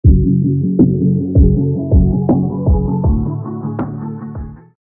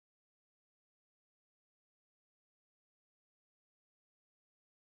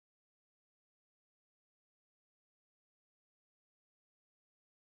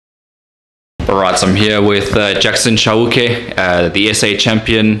Alright, so I'm here with Jackson Chauke, the SA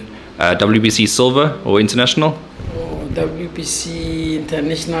champion, WBC silver or international? WBC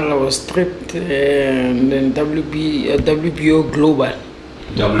international, I was stripped, and then WBO global.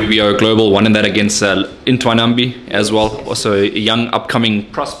 WBO global, won in that against Intwanambi as well, also a young upcoming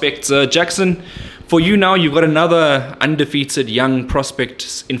prospect. Jackson, for you now, you've got another undefeated young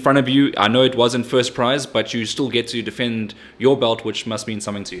prospect in front of you. I know it wasn't first prize, but you still get to defend your belt, which must mean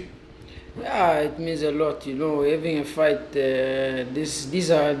something to you. Yeah, it means a lot, you know, having a fight.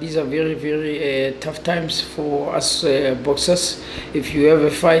 These are very, very tough times for us boxers. If you have a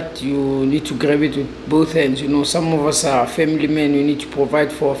fight, you need to grab it with both hands. You know, some of us are family men. We need to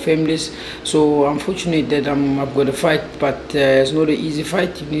provide for our families. So I'm fortunate that I've got a fight, but it's not an easy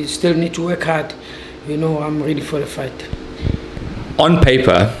fight. You still need to work hard. You know, I'm ready for the fight. On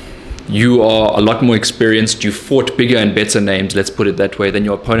paper, you are a lot more experienced. You fought bigger and better names, let's put it that way, than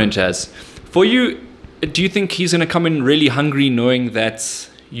your opponent has. For you, do you think he's going to come in really hungry, knowing that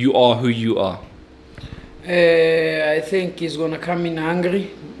you are who you are? I think he's going to come in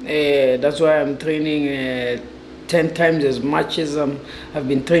hungry. That's why I'm training 10 times as much as I've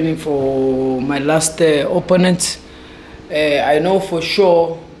been training for my last opponents. I know for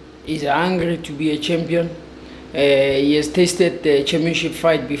sure he's hungry to be a champion. He has tasted the championship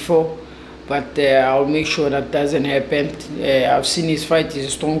fight before, but I'll make sure that doesn't happen. I've seen his fight. He's a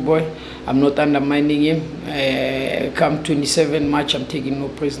strong boy. I'm not undermining him. Come 27 March, I'm taking no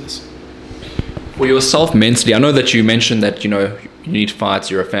prisoners. For yourself mentally, I know that you mentioned that, you know, you need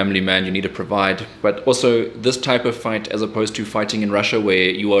fights, you're a family man, you need to provide, but also this type of fight as opposed to fighting in Russia where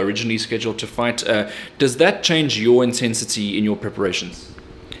you were originally scheduled to fight, does that change your intensity in your preparations?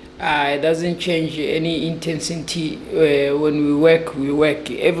 It doesn't change any intensity. When we work, we work.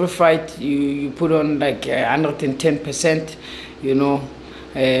 Every fight you put on like 110%, you know.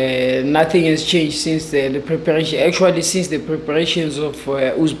 Nothing has changed since the preparation. Actually, since the preparations of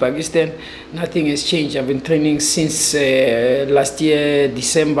Uzbekistan, nothing has changed. I've been training since last year,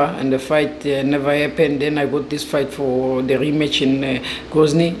 December, and the fight never happened. Then I got this fight for the rematch in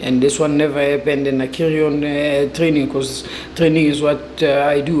Grozny, and this one never happened. And I carry on training because training is what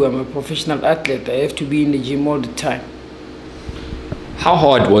I do. I'm a professional athlete. I have to be in the gym all the time. How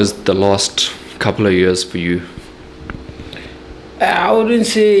hard was the last couple of years for you? I wouldn't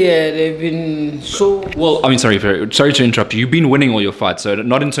say they've been so... Well, I mean, sorry to interrupt you. You've been winning all your fights, so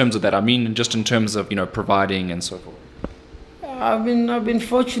not in terms of that. I mean, just in terms of, you know, providing and so forth. I've been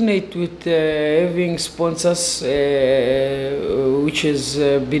fortunate with having sponsors, which has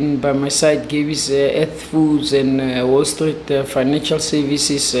been by my side. Gavis Earth Foods and Wall Street Financial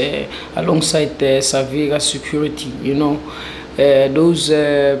Services, alongside Savega Security, you know. Those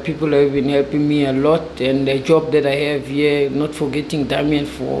people have been helping me a lot, and the job that I have here, not forgetting Damien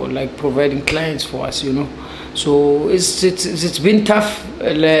for like providing clients for us, you know. So it's been tough,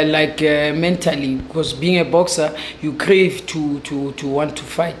 mentally, because being a boxer, you crave to want to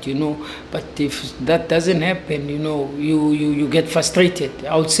fight, you know. But if that doesn't happen, you know, you get frustrated.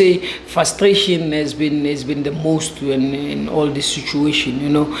 I would say frustration has been the most in all this situation, you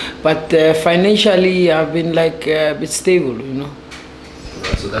know. But financially, I've been like a bit stable, you know.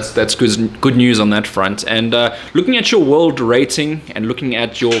 So that's good news on that front. And looking at your world rating and looking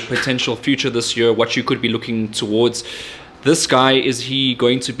at your potential future this year, what you could be looking towards, this guy, is he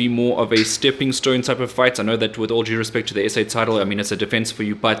going to be more of a stepping stone type of fight? I know that with all due respect to the SA title, I mean, it's a defense for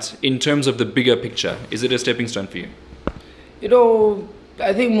you, but in terms of the bigger picture, is it a stepping stone for you? You know,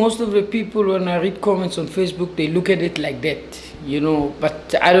 I think most of the people, when I read comments on Facebook, they look at it like that, you know,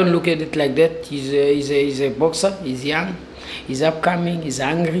 but I don't look at it like that. He's a boxer, he's young. He's upcoming, he's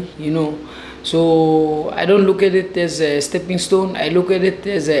hungry, you know. So I don't look at it as a stepping stone. I look at it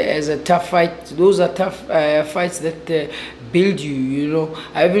as a tough fight. Those are tough fights that build you, you know.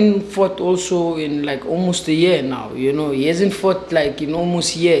 I haven't fought also in like almost a year now, you know. He hasn't fought like in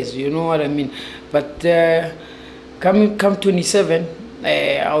almost years, you know what I mean. But come 27,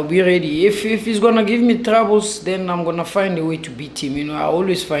 I'll be ready. If he's gonna give me troubles, then I'm gonna find a way to beat him, you know. I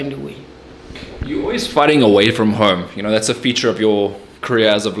always find a way. You're always fighting away from home. You know, that's a feature of your career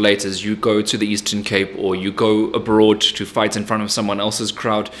as of late, as you go to the Eastern Cape or you go abroad to fight in front of someone else's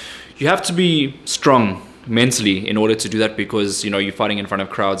crowd. You have to be strong mentally in order to do that, because, you know, you're fighting in front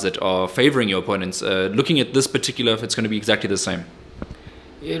of crowds that are favoring your opponents. Looking at this particular, if it's going to be exactly the same.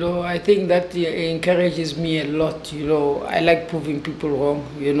 You know, I think that encourages me a lot. You know, I like proving people wrong.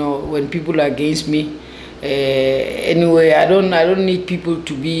 You know, when people are against me, anyway, I don't need people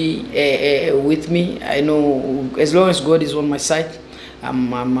to be with me. I know as long as God is on my side,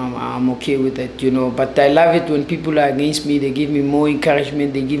 I'm okay with it, you know. But I love it when people are against me. They give me more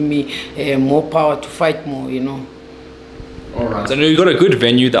encouragement. They give me more power to fight more, you know. All right. So I know you got a good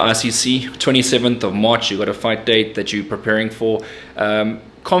venue, the ICC, 27th of March. You got a fight date that you're preparing for.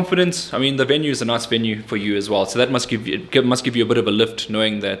 Confidence. I mean, the venue is a nice venue for you as well. So that must give you a bit of a lift,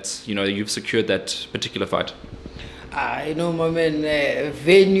 knowing that you've secured that particular fight. You know, my man,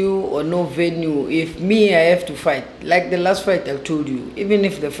 venue or no venue, if me, I have to fight. Like the last fight I told you, even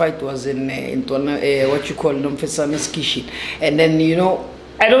if the fight was in what you call Nomfesamis Kishin, and then, you know,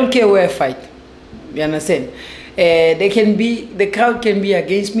 I don't care where I fight. You understand? The crowd can be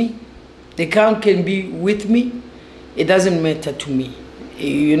against me. The crowd can be with me. It doesn't matter to me.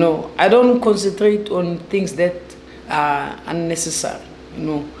 You know, I don't concentrate on things that are unnecessary, you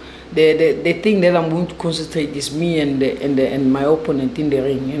know. The thing that I'm going to concentrate is me and my opponent in the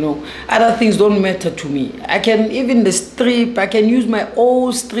ring, you know. Other things don't matter to me. I can, even the strip, I can use my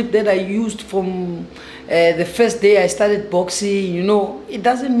old strip that I used from the first day I started boxing, you know. It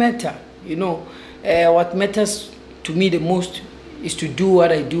doesn't matter, you know. What matters to me the most is to do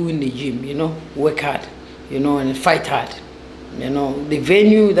what I do in the gym, you know. Work hard, you know, and fight hard. You know, the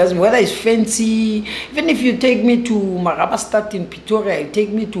venue doesn't, whether it's fancy, even if you take me to Marabastad in Pretoria, you take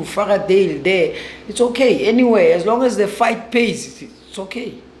me to Faradale there, it's okay. Anyway, as long as the fight pays, it's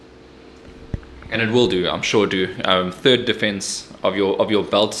okay. And it will do, I'm sure do. Third defense of your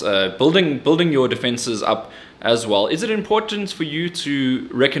belt, building your defenses up as well. Is it important for you to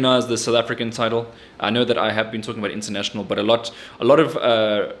recognize the South African title? I know that I have been talking about international, but a lot of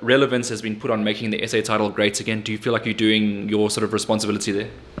relevance has been put on making the SA title great again. Do you feel like you're doing your sort of responsibility there?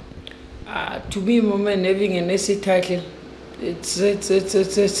 To me, my man, having an SA title, it's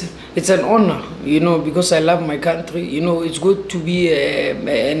an honor, you know, because I love my country. You know, it's good to be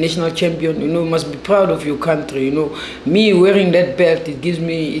a national champion. You know, you must be proud of your country. You know, me wearing that belt, it gives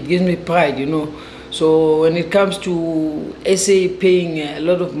me pride. You know. So when it comes to SA paying a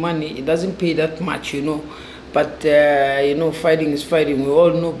lot of money, it doesn't pay that much, you know. But, you know, fighting is fighting. We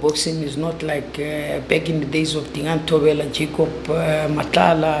all know boxing is not like back in the days of Dingan Tobela, Jacob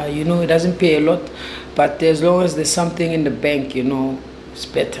Matala, you know, it doesn't pay a lot. But as long as there's something in the bank, you know, it's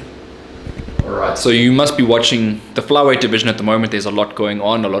better. All right, so you must be watching the flyweight division at the moment. There's a lot going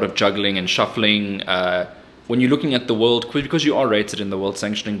on, a lot of juggling and shuffling. When you're looking at the world, because you are rated in the world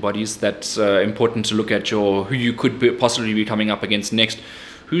sanctioning bodies, that's important to look at who you could possibly be coming up against next.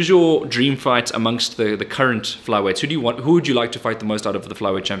 Who's your dream fight amongst the current flyweights? Who would you like to fight the most out of the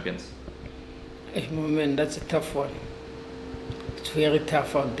flyweight champions? Man, that's a tough one. It's very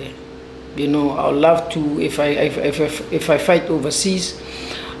tough out there. You know, I'd love to, if I fight overseas,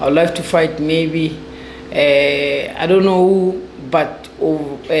 I'd love to fight maybe, I don't know who, but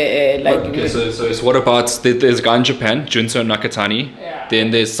okay, so what about, there's a guy in Japan, Junso Nakatani, yeah. Then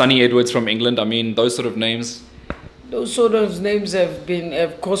there's Sonny Edwards from England. I mean, those sort of names. Those sort of names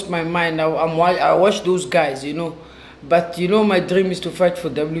have crossed my mind. I watch those guys, you know. But, you know, my dream is to fight for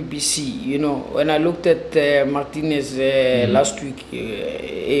WBC, you know. When I looked at Martinez last week,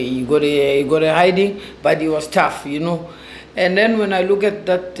 he got a hiding, but he was tough, you know. And then when I look at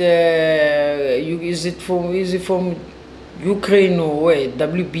that, is it from Ukraine or where?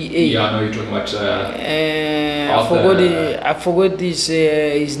 WBA. Yeah, I know you're talking about. I forgot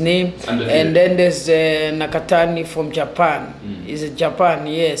his name. And then there's Nakatani from Japan. Is it Japan?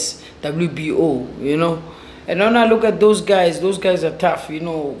 Yes, WBO. You know. And when I look at those guys are tough. You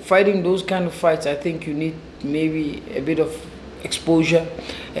know, fighting those kind of fights, I think you need maybe a bit of exposure.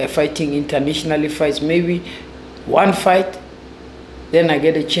 Fighting internationally fights, maybe one fight. Then I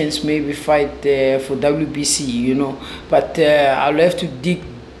get a chance maybe fight for WBC, you know. But I'll have to dig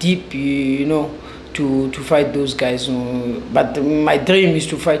deep, you know, to fight those guys. But my dream is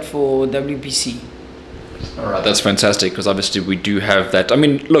to fight for WBC. All right, that's fantastic, because obviously we do have that. I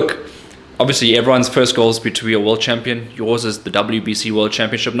mean, look, obviously everyone's first goal is to be a world champion. Yours is the WBC World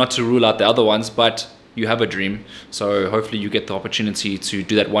Championship, not to rule out the other ones, but you have a dream, so hopefully you get the opportunity to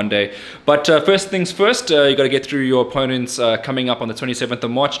do that one day. But first things first, you got to get through your opponents coming up on the 27th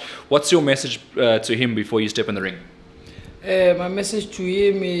of March. What's your message to him before you step in the ring? My message to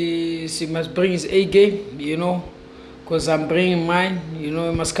him is he must bring his A game, you know, because I'm bringing mine. You know,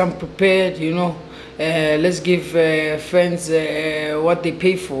 he must come prepared, you know. Let's give fans what they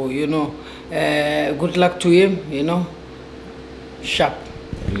pay for, you know. Good luck to him, you know. Sharp.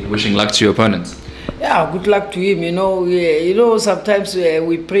 Wishing luck to your opponents. Yeah, good luck to him. You know, sometimes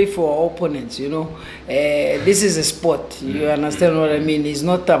we pray for our opponents. You know, this is a sport. You understand what I mean? It's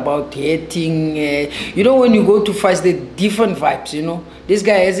not about hating. You know, when you go to fight, the different vibes. You know, this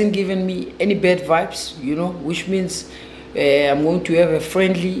guy hasn't given me any bad vibes. You know, which means I'm going to have a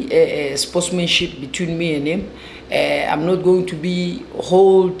friendly sportsmanship between me and him. I'm not going to be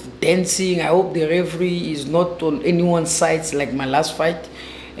hold dancing. I hope the referee is not on anyone's sides like my last fight.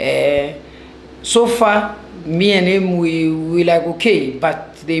 So far, me and him, we like okay,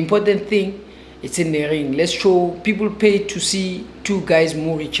 but the important thing, it's in the ring. Let's show people pay to see two guys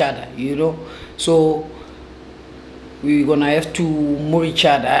move each other, you know. So we're gonna have to move each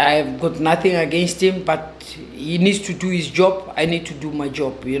other. I've got nothing against him, but he needs to do his job. I need to do my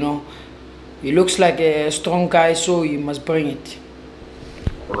job, you know. He looks like a strong guy, so you must bring it.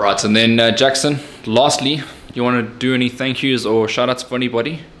 Right, and then Jackson, lastly, you want to do any thank yous or shout outs for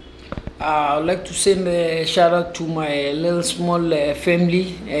anybody? I'd like to send a shout out to my little small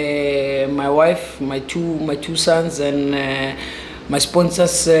family, my wife, my two sons, and my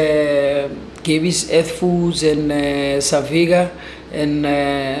sponsors, KB's Earth Foods and Saviga, and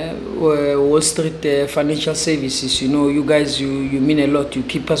Wall Street Financial Services. You know, you guys, you mean a lot. You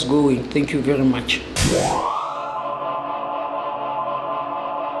keep us going. Thank you very much.